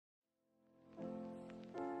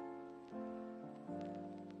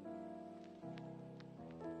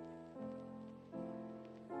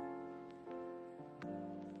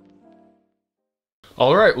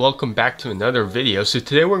Alright, welcome back to another video. So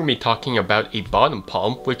today we're going to be talking about a bottom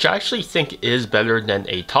palm, which I actually think is better than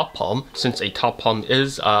a top palm, since a top palm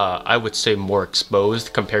is, I would say, more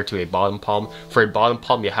exposed compared to a bottom palm. For a bottom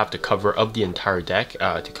palm, you have to cover up the entire deck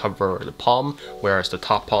to cover the palm, whereas the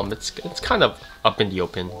top palm, it's kind of up in the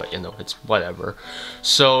open, but you know, it's whatever.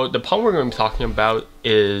 So the palm we're going to be talking about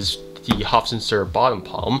is the Hofzinser bottom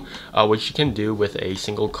palm, which you can do with a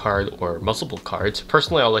single card or multiple cards.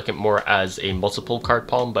 Personally, I like it more as a multiple card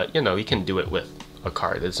palm, but you know, you can do it with a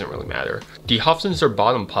card, it doesn't really matter. The Hofzinser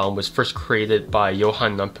bottom palm was first created by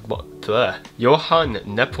Johann Nepomuk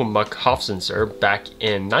Hofzinser back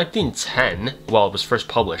in 1910. Well, it was first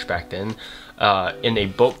published back then in a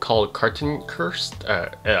book called Kartenkunst.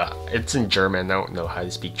 It's in German, I don't know how to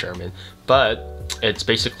speak German, but it's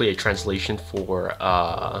basically a translation for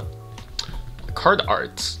card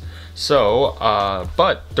arts. So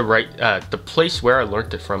but the place where I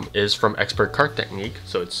learned it from is from Expert Card Technique,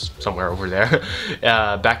 so it's somewhere over there.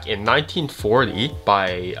 Back in 1940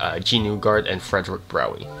 by G. Newgard and Frederick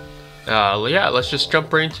Browie. Yeah, let's just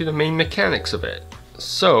jump right into the main mechanics of it.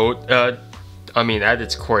 So I mean, at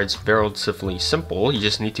its core, it's relatively simple. You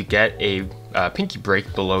just need to get a pinky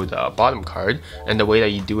break below the bottom card, and the way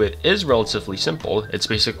that you do it is relatively simple. It's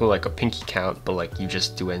basically like a pinky count, but like you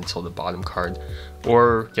just do it until the bottom card,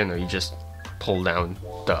 or you know, you just pull down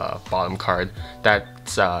the bottom card.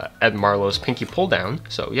 That's Ed Marlowe's pinky pull down.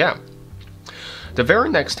 So yeah. The very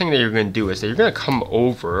next thing that you're going to do is that you're going to come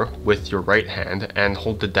over with your right hand and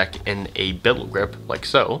hold the deck in a biddle grip, like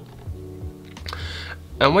so.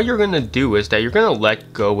 And what you're going to do is that you're going to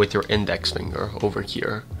let go with your index finger over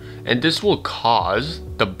here. And this will cause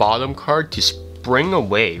the bottom card to spring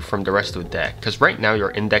away from the rest of the deck. Because right now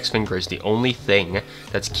your index finger is the only thing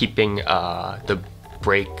that's keeping the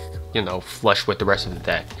break, you know, flush with the rest of the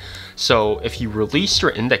deck. So if you release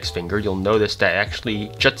your index finger, you'll notice that it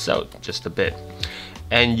actually juts out just a bit.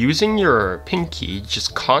 And using your pinky,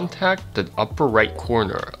 just contact the upper right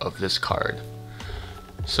corner of this card.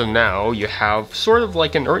 So now you have sort of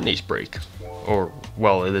like an Erdnase break, or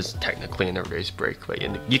well, it is technically an Erdnase break, but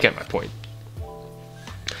you get my point.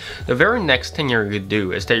 The very next thing you're going to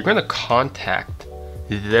do is that you're going to contact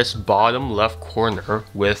this bottom left corner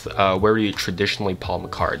with where you traditionally palm a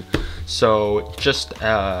card. So just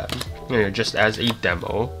you know, just as a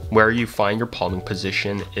demo, where you find your palming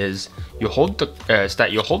position is you hold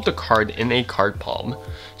the card in a card palm.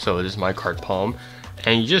 So this is my card palm,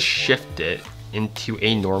 and you just shift it into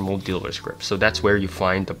a normal dealer's grip. So that's where you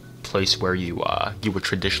find the place where you would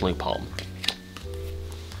traditionally palm.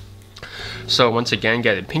 So once again,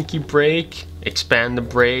 get a pinky break, expand the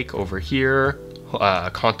break over here,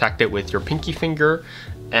 contact it with your pinky finger,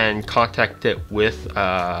 and contact it with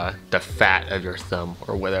the fat of your thumb,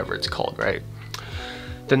 or whatever it's called, right?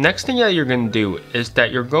 The next thing that you're going to do is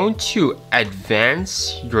that you're going to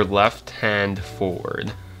advance your left hand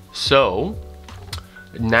forward. So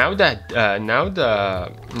now that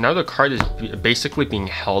the card is basically being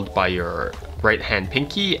held by your right hand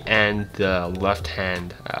pinky and the left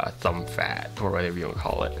hand thumb fat, or whatever you want to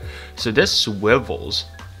call it. So this swivels.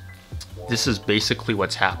 This is basically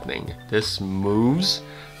what's happening. This moves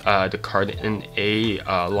the card in a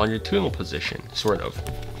longitudinal position, sort of,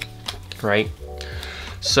 right?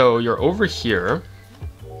 So you're over here.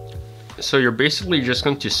 So you're basically just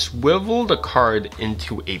going to swivel the card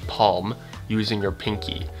into a palm using your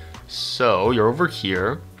pinky. So you're over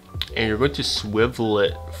here and you're going to swivel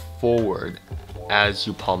it forward as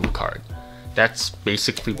you palm the card. That's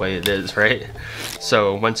basically what it is, right?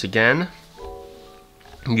 So once again,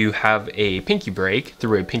 you have a pinky break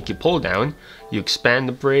through a pinky pull down. You expand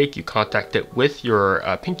the break, you contact it with your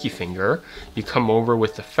pinky finger, you come over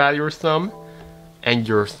with the fat of your thumb, and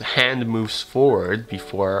your hand moves forward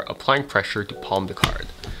before applying pressure to palm the card.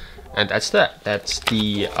 And that's that. That's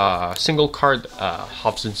the single card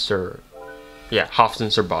Hofzinser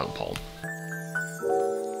bottom palm.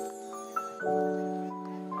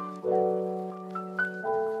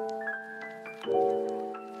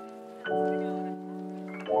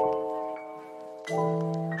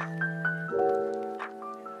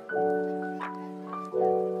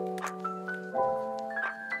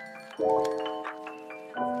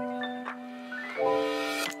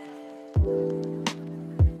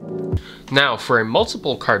 Now, for a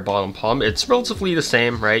multiple card bottom palm, it's relatively the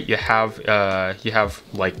same, right? You have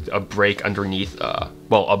like a break underneath,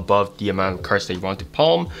 well, above the amount of cards that you want to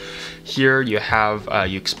palm. Here you have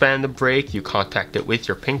you expand the break, you contact it with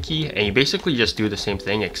your pinky, and you basically just do the same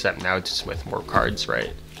thing, except now it's with more cards,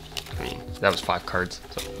 right? I mean, that was 5 cards,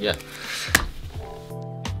 so yeah.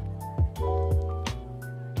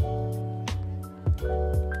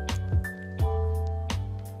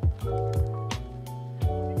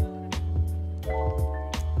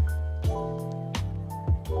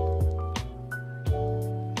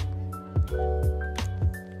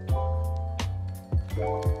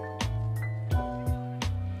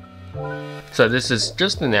 So this is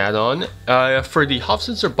just an add-on. For the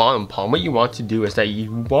Hofzinser bottom palm, what you want to do is that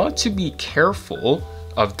you want to be careful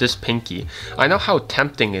of this pinky. I know how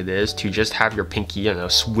tempting it is to just have your pinky, you know,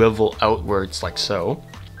 swivel outwards like so.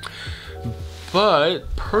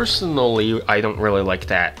 But personally, I don't really like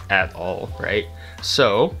that at all, right?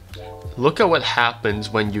 So look at what happens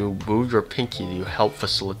when you move your pinky to help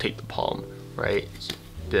facilitate the palm, right?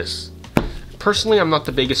 This. Personally, I'm not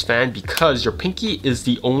the biggest fan because your pinky is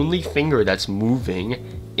the only finger that's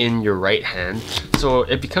moving in your right hand. So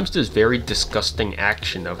it becomes this very disgusting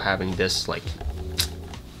action of having this, like,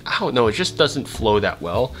 I don't know, it just doesn't flow that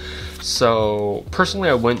well. So personally,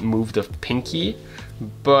 I wouldn't move the pinky.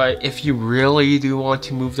 But if you really do want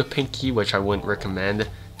to move the pinky, which I wouldn't recommend,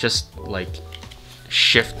 just like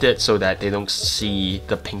shift it so that they don't see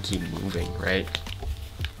the pinky moving, right?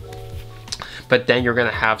 But then you're gonna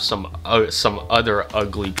have some other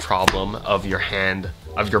ugly problem of your hand,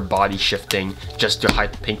 of your body shifting just to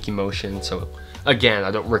hide the pinky motion. So again, I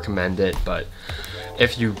don't recommend it, but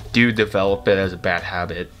if you do develop it as a bad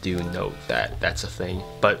habit, do note that that's a thing.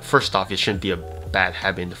 But first off, it shouldn't be a bad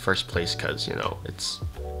habit in the first place because, you know, it's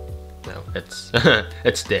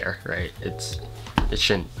it's there, right? It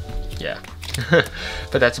shouldn't, yeah.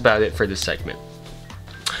 But that's about it for this segment.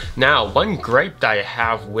 Now, one gripe that I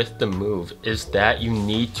have with the move is that you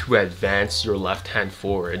need to advance your left hand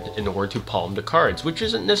forward in order to palm the cards, which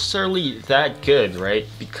isn't necessarily that good, right?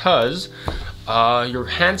 Because your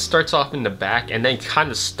hand starts off in the back and then kind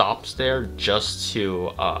of stops there just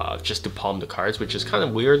to palm the cards, which is kind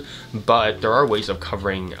of weird. But there are ways of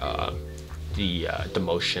covering the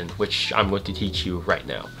motion, which I'm going to teach you right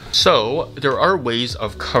now. So there are ways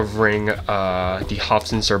of covering the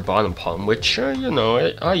Hofzinser bottom palm, which you know,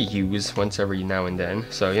 I use once every now and then.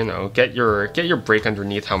 So, you know, get your break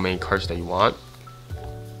underneath how many cards that you want.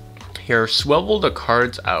 Here, swivel the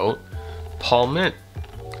cards out, palm it,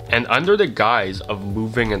 and under the guise of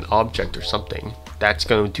moving an object or something, that's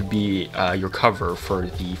going to be your cover for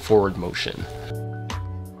the forward motion.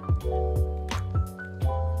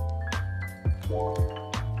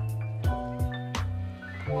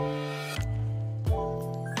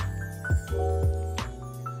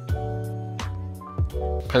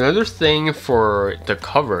 Another thing for the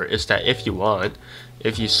cover is that if you want,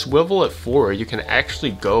 if you swivel it forward, you can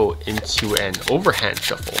actually go into an overhand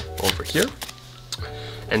shuffle over here.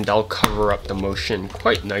 And that'll cover up the motion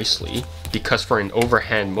quite nicely, because for an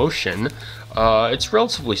overhand motion, it's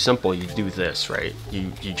relatively simple. You do this, right?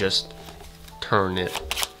 You just turn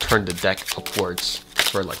the deck upwards,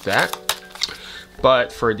 sort of like that.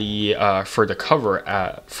 But for the cover,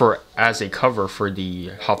 as a cover for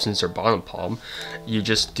the Hofzinser bottom palm, you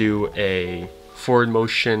just do a forward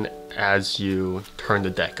motion as you turn the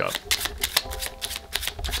deck up.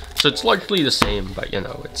 So it's largely the same, but you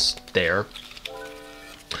know, it's there.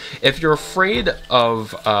 If you're afraid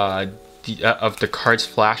of the cards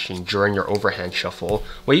flashing during your overhand shuffle,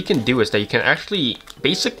 what you can do is that you can actually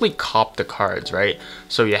basically cop the cards, right?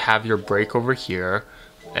 So you have your break over here,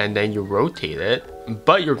 and then you rotate it,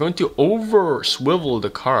 but you're going to over swivel the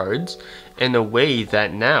cards in a way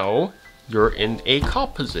that now you're in a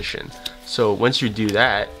cop position. So once you do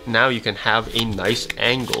that, now you can have a nice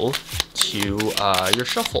angle to your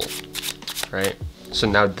shuffle, right? So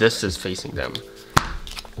now this is facing them.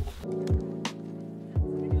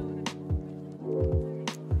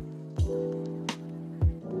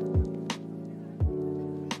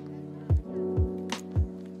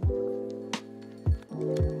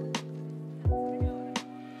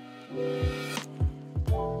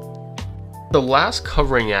 The last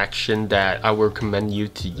covering action that I would recommend you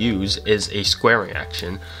to use is a squaring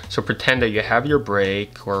action. So pretend that you have your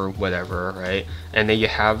break or whatever, right? And then you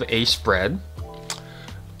have a spread.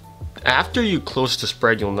 After you close the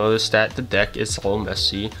spread, you'll notice that the deck is all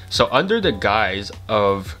messy. So under the guise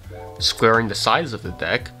of squaring the sides of the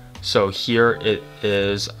deck, so here it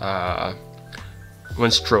is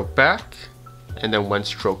one stroke back, and then one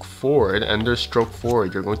stroke forward. Under stroke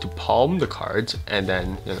forward, you're going to palm the cards and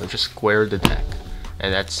then, you know, just square the deck,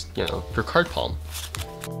 and that's, you know, your card palm.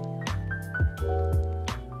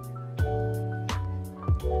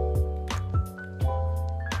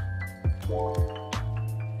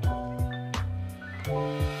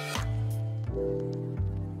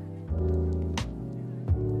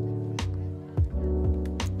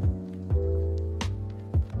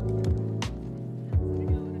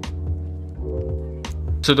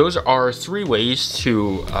 So those are 3 ways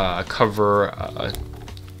to cover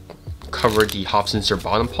the Hofzinser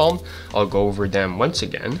bottom palm. I'll go over them once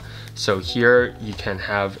again. So here you can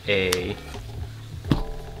have a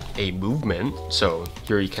movement. So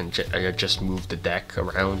here you can just move the deck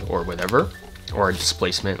around or whatever. or a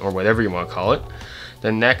displacement, or whatever you want to call it.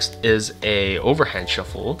 The next is a overhand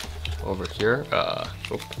shuffle over here.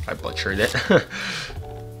 I butchered it.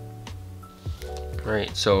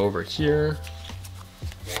 Right, so over here,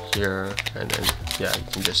 and then yeah, you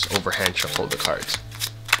can just overhand shuffle the cards.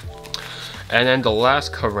 And then the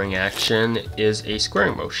last covering action is a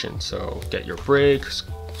squaring motion. So get your break,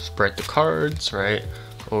 spread the cards, right,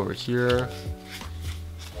 over here,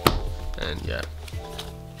 and yeah.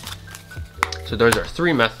 So those are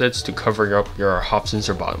 3 methods to cover up your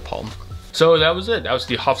Hofzinser bottom palm. So that was it. That was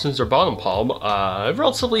the Hofzinser bottom palm. A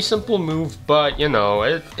relatively simple move, but you know,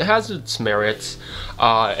 it has its merits.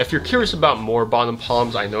 If you're curious about more bottom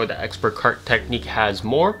palms, I know that expert card technique has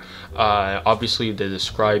more. Obviously, they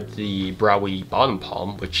described the Browie bottom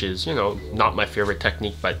palm, which is, you know, not my favorite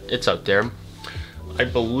technique, but it's out there. I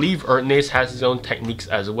believe Erdnase has his own techniques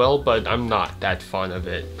as well, but I'm not that fond of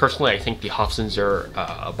it. Personally, I think the Hofzinser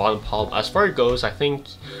bottom palm, as far as it goes, I think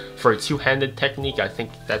for a two-handed technique, I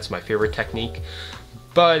think that's my favorite technique.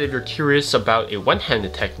 But if you're curious about a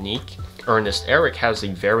one-handed technique, Ernest Eric has a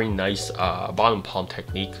very nice bottom palm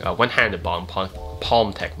technique, one-handed bottom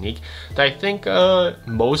palm technique that I think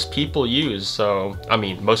most people use. So, I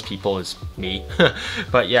mean, most people is me.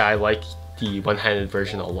 But yeah, I like the one-handed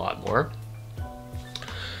version a lot more.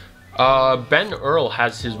 Ben Earl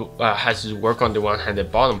has his work on the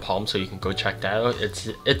one-handed bottom palm, so you can go check that out.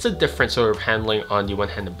 It's a different sort of handling on the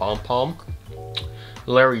one-handed bottom palm.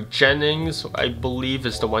 Larry Jennings, I believe,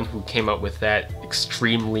 is the one who came up with that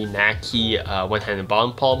extremely knacky one-handed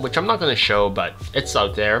bottom palm, which I'm not going to show, but it's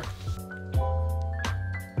out there.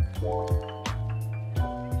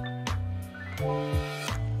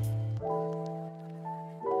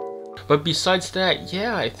 But besides that,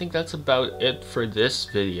 yeah, I think that's about it for this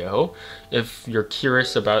video. If you're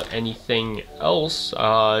curious about anything else,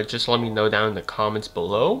 just let me know down in the comments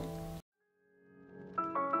below.